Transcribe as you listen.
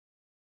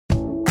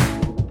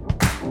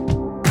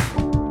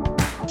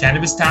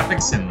Cannabis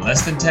topics in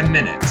less than 10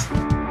 minutes.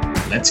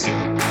 Let's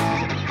go.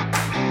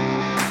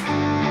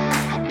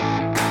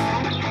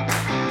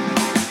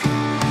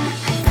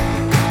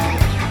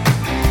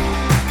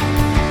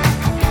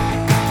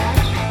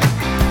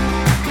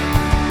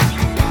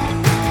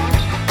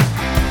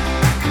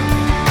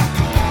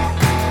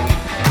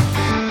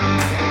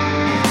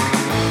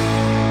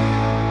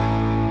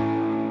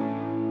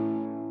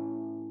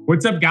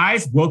 What's up,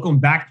 guys? Welcome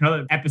back to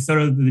another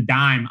episode of The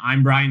Dime.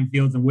 I'm Brian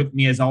Fields, and with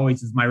me, as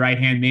always, is my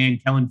right-hand man,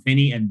 Kellen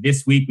Finney. And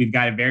this week, we've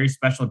got a very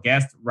special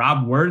guest,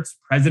 Rob Wirtz,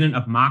 president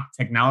of MACH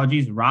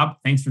Technologies. Rob,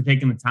 thanks for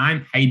taking the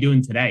time. How you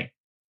doing today?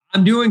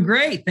 I'm doing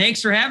great.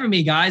 Thanks for having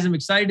me, guys. I'm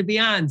excited to be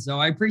on, so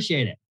I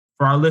appreciate it.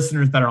 For our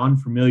listeners that are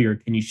unfamiliar,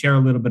 can you share a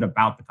little bit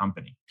about the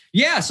company?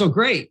 Yeah, so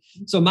great.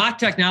 So MACH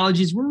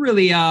Technologies, we're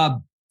really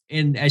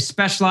in a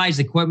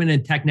specialized equipment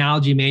and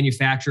technology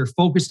manufacturer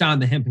focused on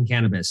the hemp and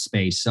cannabis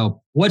space.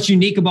 So what's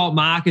unique about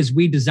MACH is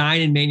we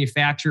design and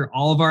manufacture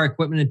all of our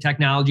equipment and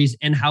technologies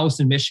in-house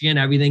in Michigan.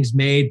 Everything's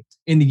made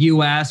in the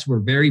US.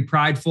 We're very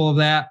prideful of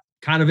that.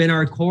 Kind of in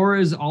our core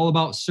is all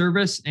about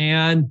service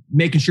and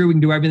making sure we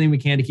can do everything we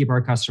can to keep our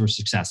customers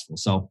successful.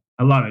 So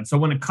I love it. So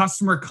when a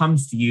customer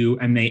comes to you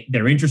and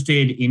they're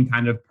interested in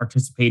kind of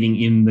participating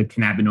in the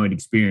cannabinoid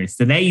experience,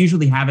 do they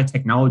usually have a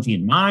technology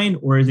in mind,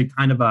 or is it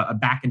kind of a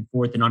back and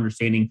forth in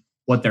understanding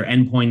what their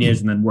endpoint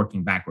is and then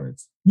working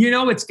backwards? You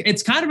know,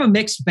 it's kind of a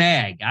mixed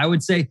bag. I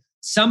would say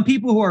some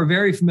people who are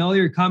very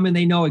familiar come and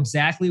they know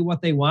exactly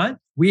what they want.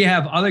 We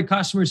have other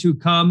customers who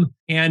come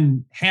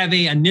and have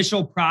an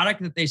initial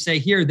product that they say,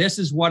 here, this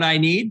is what I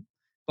need.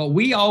 But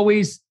we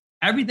always,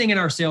 everything in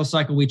our sales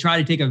cycle, we try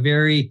to take a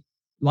very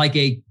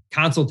a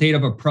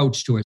consultative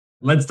approach to it.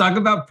 Let's talk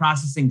about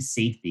processing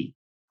safety.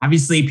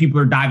 Obviously, people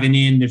are diving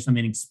in. There's some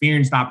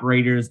inexperienced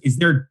operators. Is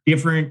there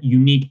different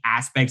unique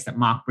aspects that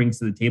MACH brings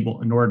to the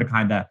table in order to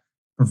kind of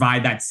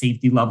provide that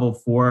safety level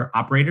for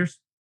operators?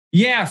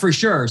 Yeah, for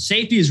sure.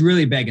 Safety is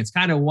really big. It's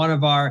kind of one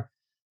of our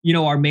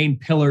main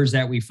pillars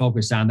that we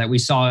focus on, that we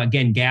saw,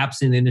 again,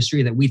 gaps in the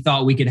industry that we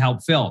thought we could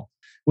help fill.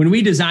 When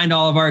we designed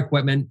all of our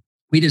equipment,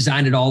 we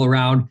designed it all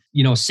around,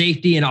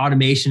 safety and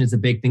automation is a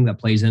big thing that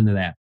plays into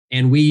that.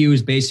 And we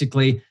use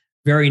basically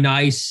very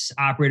nice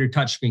operator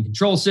touchscreen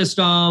control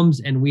systems.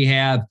 And we're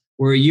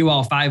a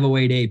UL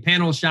 508A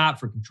panel shop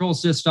for control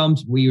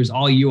systems. We use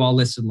all UL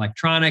listed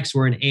electronics.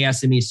 We're an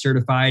ASME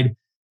certified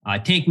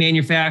tank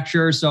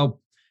manufacturer. So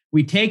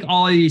we take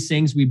all of these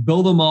things, we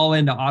build them all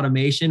into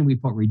automation. We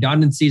put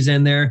redundancies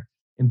in there.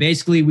 And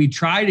basically we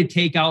try to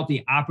take out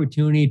the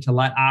opportunity to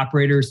let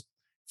operators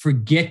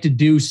forget to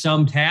do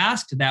some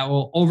task that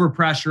will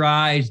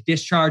overpressurize,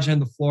 discharge on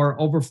the floor,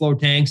 overflow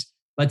tanks.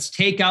 Let's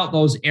take out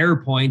those error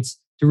points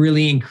to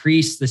really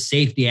increase the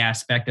safety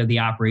aspect of the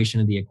operation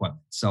of the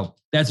equipment. So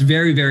that's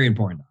very, very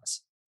important to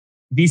us.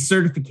 These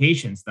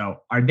certifications, though,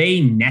 are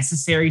they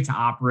necessary to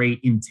operate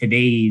in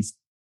today's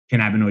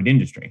cannabinoid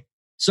industry?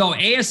 So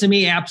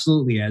ASME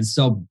absolutely is.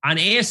 So on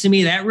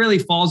ASME, that really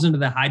falls into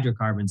the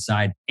hydrocarbon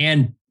side.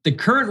 And the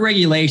current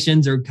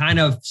regulations are kind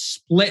of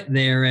split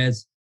there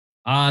as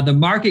the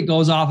market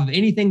goes off of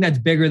anything that's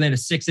bigger than a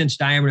 6-inch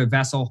diameter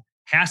vessel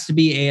has to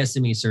be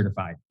ASME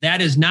certified.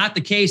 That is not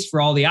the case for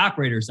all the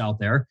operators out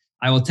there.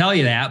 I will tell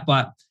you that,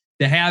 but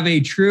to have a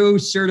true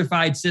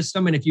certified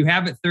system, and if you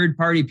have it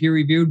third-party peer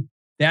reviewed,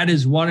 that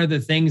is one of the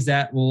things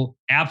that will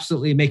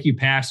absolutely make you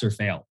pass or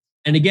fail.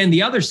 And again,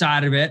 the other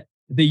side of it,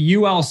 the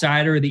UL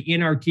side or the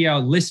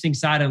NRTL listing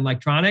side on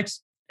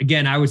electronics,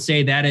 again, I would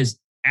say that is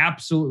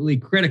absolutely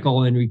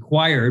critical and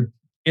required.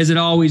 Is it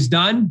always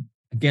done?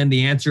 Again,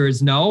 the answer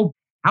is no.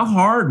 How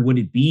hard would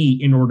it be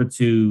in order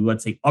to,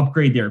 let's say,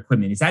 upgrade their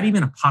equipment? Is that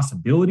even a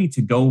possibility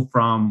to go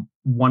from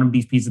one of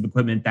these pieces of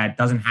equipment that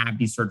doesn't have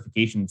these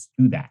certifications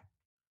to that?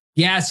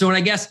 Yeah. So, and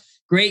I guess,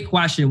 great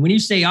question. When you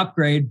say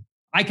upgrade,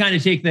 I kind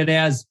of take that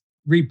as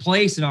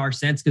replace in our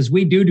sense, because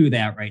we do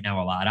that right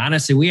now a lot.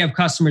 Honestly, we have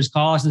customers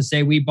call us and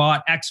say, we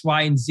bought X,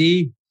 Y, and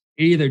Z.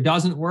 It either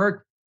doesn't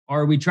work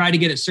or we try to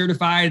get it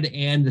certified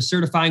and the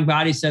certifying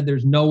body said,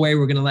 there's no way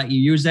we're going to let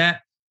you use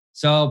that.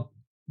 So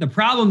the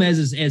problem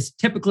is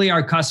typically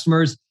our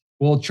customers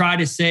will try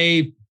to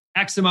save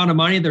X amount of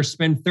money. They'll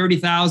spend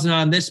 $30,000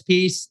 on this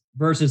piece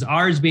versus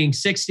ours being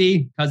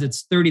 60 because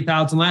it's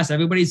 30,000 less.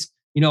 Everybody's,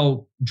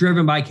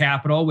 driven by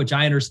capital, which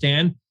I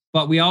understand,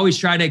 but we always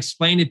try to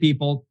explain to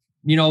people,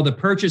 the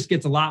purchase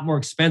gets a lot more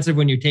expensive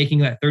when you're taking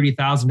that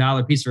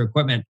 $30,000 piece of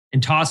equipment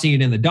and tossing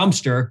it in the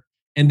dumpster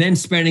and then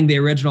spending the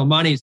original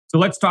money. So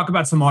let's talk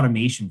about some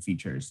automation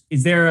features.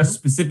 Is there a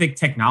specific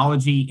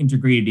technology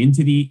integrated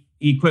into the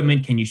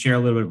equipment? Can you share a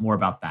little bit more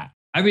about that?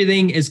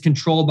 Everything is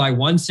controlled by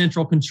one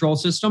central control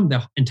system.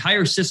 The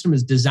entire system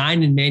is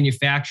designed and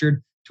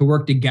manufactured to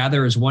work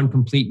together as one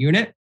complete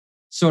unit.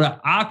 So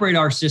to operate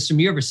our system,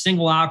 you have a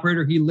single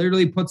operator. He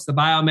literally puts the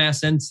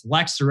biomass in,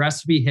 selects the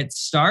recipe, hits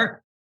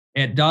start.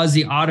 It does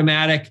the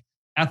automatic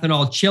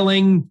ethanol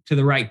chilling to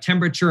the right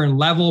temperature and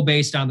level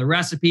based on the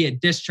recipe.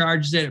 It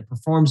discharges it. It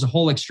performs the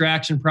whole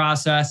extraction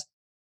process.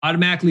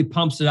 automatically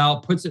pumps it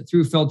out, puts it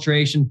through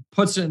filtration,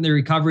 puts it in the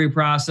recovery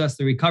process.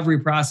 The recovery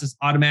process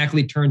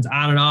automatically turns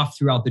on and off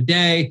throughout the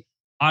day,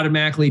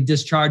 automatically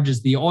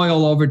discharges the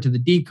oil over to the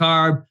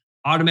decarb,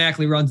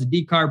 automatically runs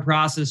the decarb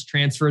process,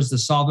 transfers the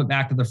solvent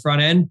back to the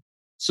front end.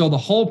 So the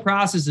whole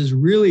process is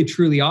really,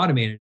 truly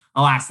automated.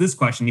 I'll ask this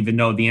question, even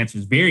though the answer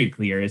is very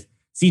clear, is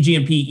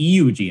CGMP,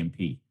 EU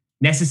GMP,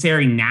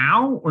 necessary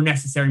now or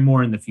necessary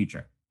more in the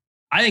future?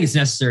 I think it's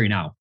necessary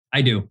now.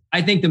 I do.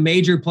 I think the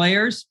major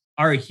players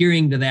are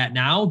adhering to that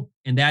now,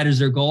 and that is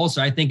their goal.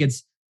 So I think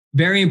it's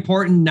very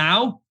important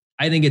now.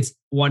 I think it's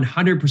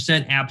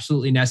 100%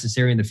 absolutely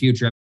necessary in the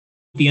future.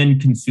 The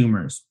end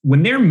consumers,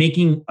 when they're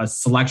making a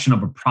selection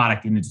of a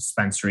product in the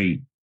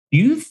dispensary, do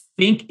you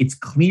think it's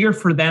clear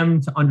for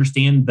them to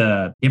understand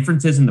the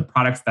differences in the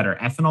products that are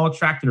ethanol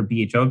extracted or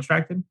BHO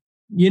extracted?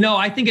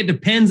 I think it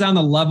depends on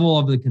the level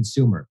of the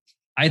consumer.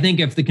 I think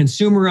if the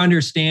consumer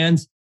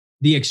understands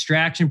the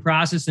extraction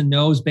process and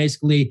knows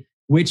basically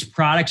which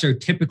products are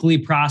typically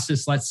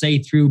processed, let's say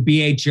through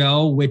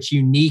BHO, which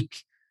unique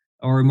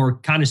or more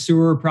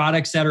connoisseur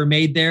products that are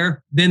made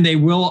there, then they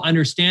will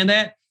understand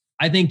that.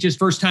 I think just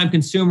first-time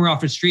consumer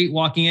off the street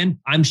walking in,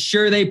 I'm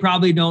sure they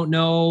probably don't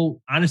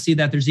know, honestly,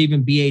 that there's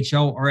even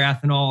BHO or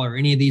ethanol or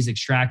any of these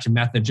extraction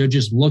methods. They're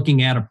just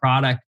looking at a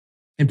product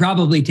and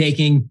probably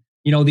taking,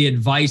 the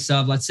advice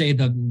of, let's say,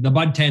 the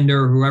bud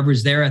tender or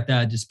whoever's there at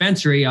the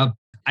dispensary of.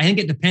 I think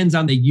it depends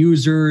on the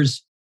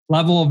user's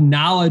level of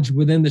knowledge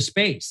within the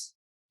space.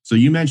 So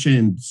you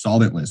mentioned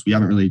solventless. We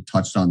haven't really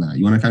touched on that.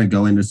 You want to kind of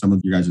go into some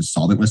of your guys'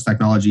 solventless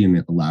technology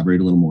and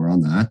elaborate a little more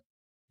on that?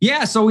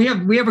 Yeah, so we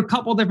have a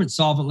couple different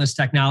solventless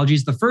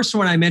technologies. The first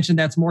one I mentioned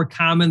that's more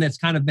common, that's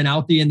kind of been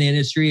out there in the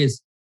industry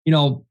is,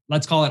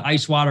 let's call it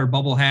ice water,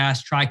 bubble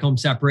hash, trichome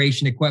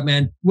separation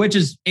equipment, which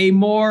is a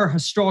more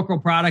historical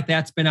product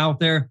that's been out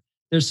there.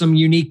 There's some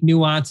unique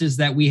nuances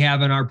that we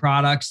have in our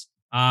products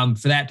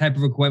for that type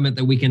of equipment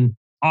that we can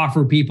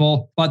offer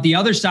people. But the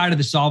other side of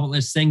the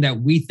solventless thing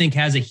that we think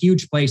has a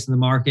huge place in the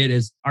market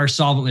is our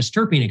solventless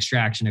terpene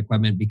extraction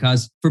equipment,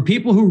 because for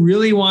people who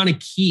really want to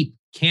keep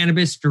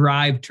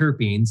cannabis-derived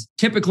terpenes,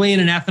 typically in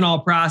an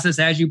ethanol process,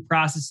 as you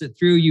process it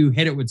through, you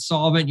hit it with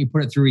solvent, you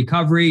put it through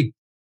recovery.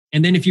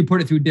 And then if you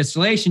put it through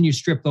distillation, you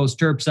strip those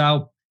terps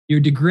out. You're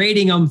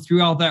degrading them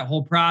throughout that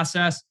whole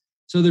process.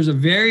 So there's a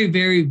very,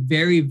 very,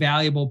 very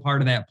valuable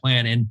part of that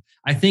plan. And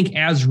I think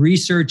as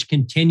research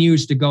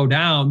continues to go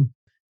down,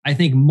 I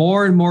think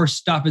more and more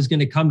stuff is going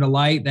to come to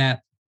light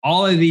that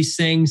all of these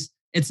things,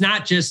 it's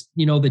not just,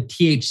 the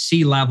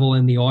THC level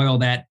in the oil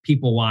that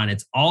people want.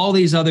 It's all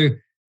these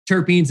other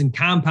terpenes and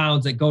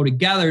compounds that go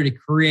together to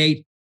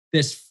create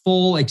this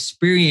full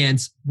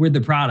experience with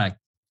the product.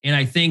 And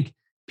I think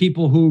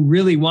people who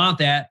really want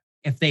that,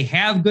 if they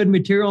have good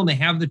material and they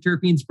have the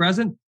terpenes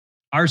present,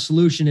 our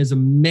solution is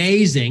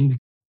amazing.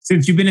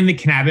 Since you've been in the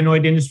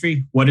cannabinoid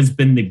industry, what has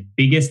been the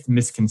biggest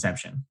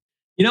misconception?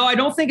 I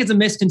don't think it's a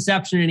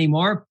misconception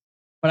anymore,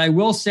 but I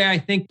will say, I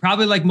think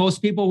probably like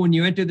most people, when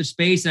you enter the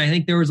space, and I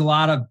think there was a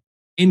lot of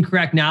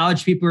incorrect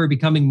knowledge, people are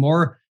becoming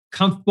more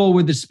comfortable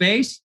with the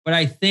space. But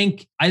I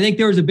think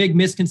there was a big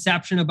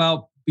misconception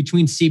about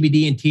between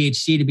CBD and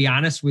THC, to be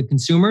honest, with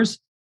consumers.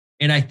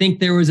 And I think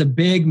there was a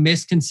big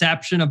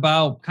misconception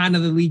about kind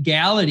of the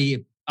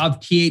legality of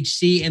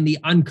THC and the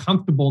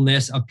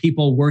uncomfortableness of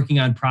people working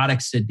on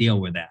products that deal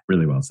with that.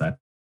 Really well said.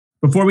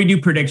 Before we do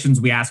predictions,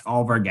 we ask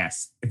all of our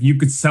guests, if you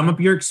could sum up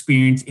your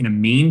experience in a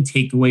main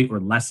takeaway or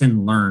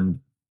lesson learned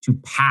to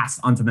pass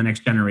on to the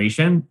next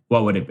generation,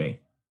 what would it be?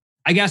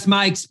 I guess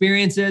my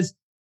experience is,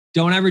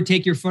 don't ever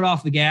take your foot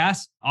off the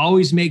gas.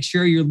 Always make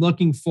sure you're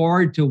looking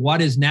forward to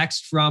what is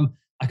next from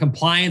a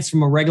compliance,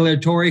 from a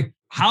regulatory.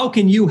 How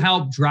can you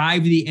help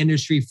drive the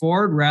industry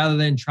forward rather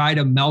than try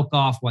to milk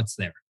off what's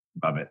there?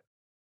 Love it.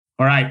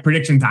 All right,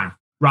 prediction time.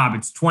 Rob,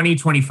 it's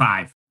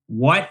 2025.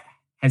 What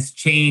has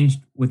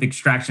changed with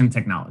extraction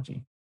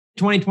technology?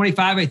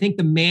 2025, I think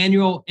the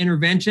manual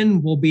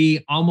intervention will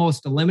be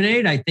almost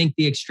eliminated. I think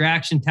the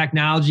extraction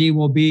technology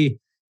will be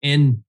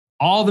in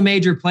all the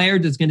major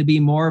players. It's going to be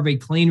more of a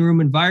clean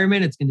room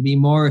environment. It's going to be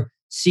more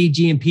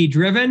CGMP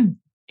driven.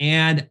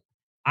 And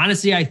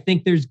honestly, I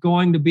think there's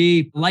going to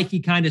be, like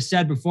you kind of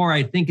said before,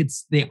 I think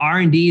it's the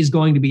R&D is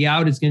going to be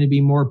out. It's going to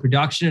be more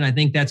production. And I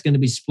think that's going to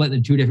be split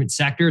into two different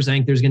sectors. I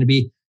think there's going to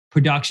be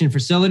production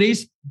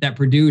facilities that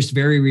produce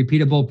very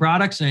repeatable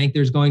products. And I think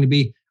there's going to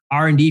be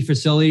R&D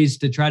facilities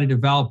to try to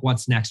develop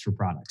what's next for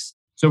products.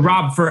 So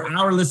Rob, for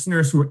our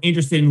listeners who are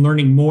interested in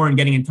learning more and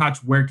getting in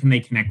touch, where can they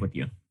connect with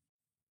you?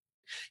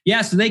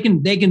 Yeah, so they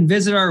can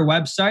visit our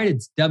website.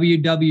 It's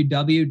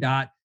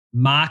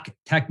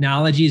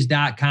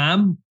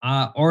www.machtechnologies.com,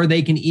 or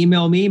they can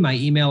email me. My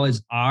email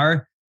is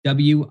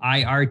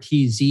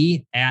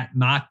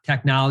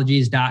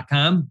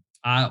rwirtz@machtechnologies.com.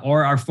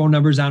 Or our phone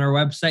number's on our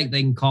website.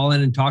 They can call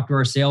in and talk to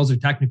our sales or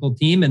technical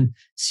team and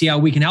see how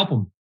we can help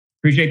them.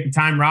 Appreciate the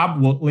time,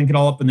 Rob. We'll link it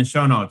all up in the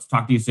show notes.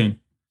 Talk to you soon.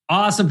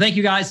 Awesome. Thank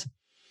you, guys.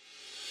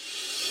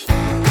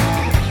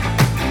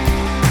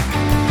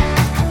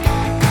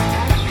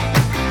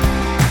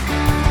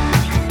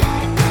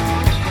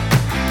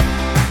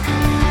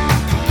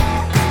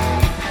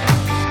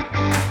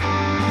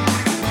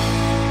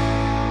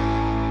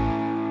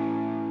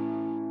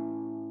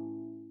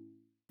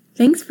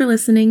 Thanks for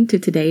listening to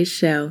today's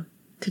show.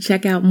 To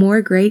check out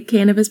more great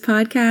cannabis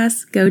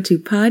podcasts, go to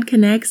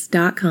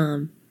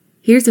podconnects.com.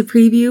 Here's a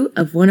preview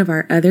of one of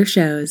our other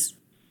shows.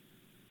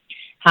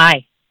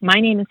 Hi,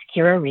 my name is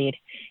Kira Reed,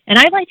 and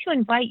I'd like to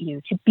invite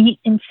you to be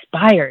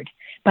inspired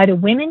by the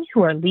women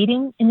who are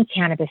leading in the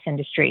cannabis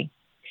industry.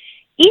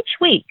 Each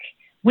week,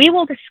 we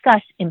will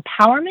discuss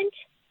empowerment,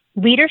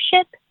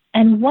 leadership,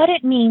 and what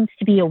it means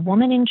to be a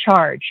woman in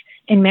charge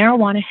in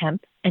marijuana,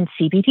 hemp, and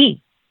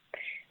CBD.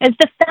 As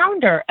the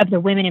founder of the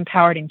Women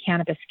Empowered in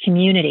Cannabis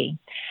community,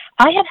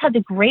 I have had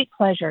the great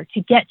pleasure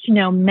to get to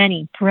know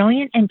many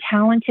brilliant and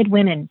talented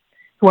women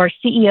who are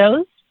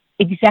CEOs,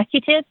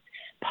 executives,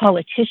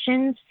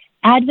 politicians,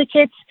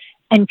 advocates,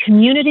 and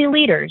community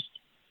leaders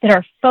that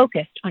are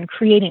focused on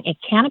creating a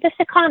cannabis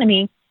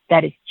economy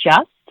that is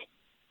just,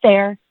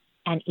 fair,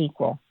 and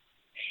equal.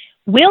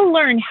 We'll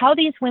learn how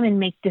these women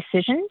make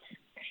decisions,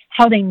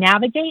 how they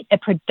navigate a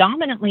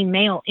predominantly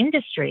male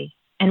industry,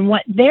 and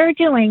what they're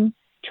doing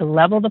to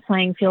level the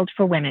playing field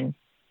for women.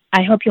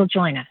 I hope you'll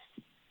join us.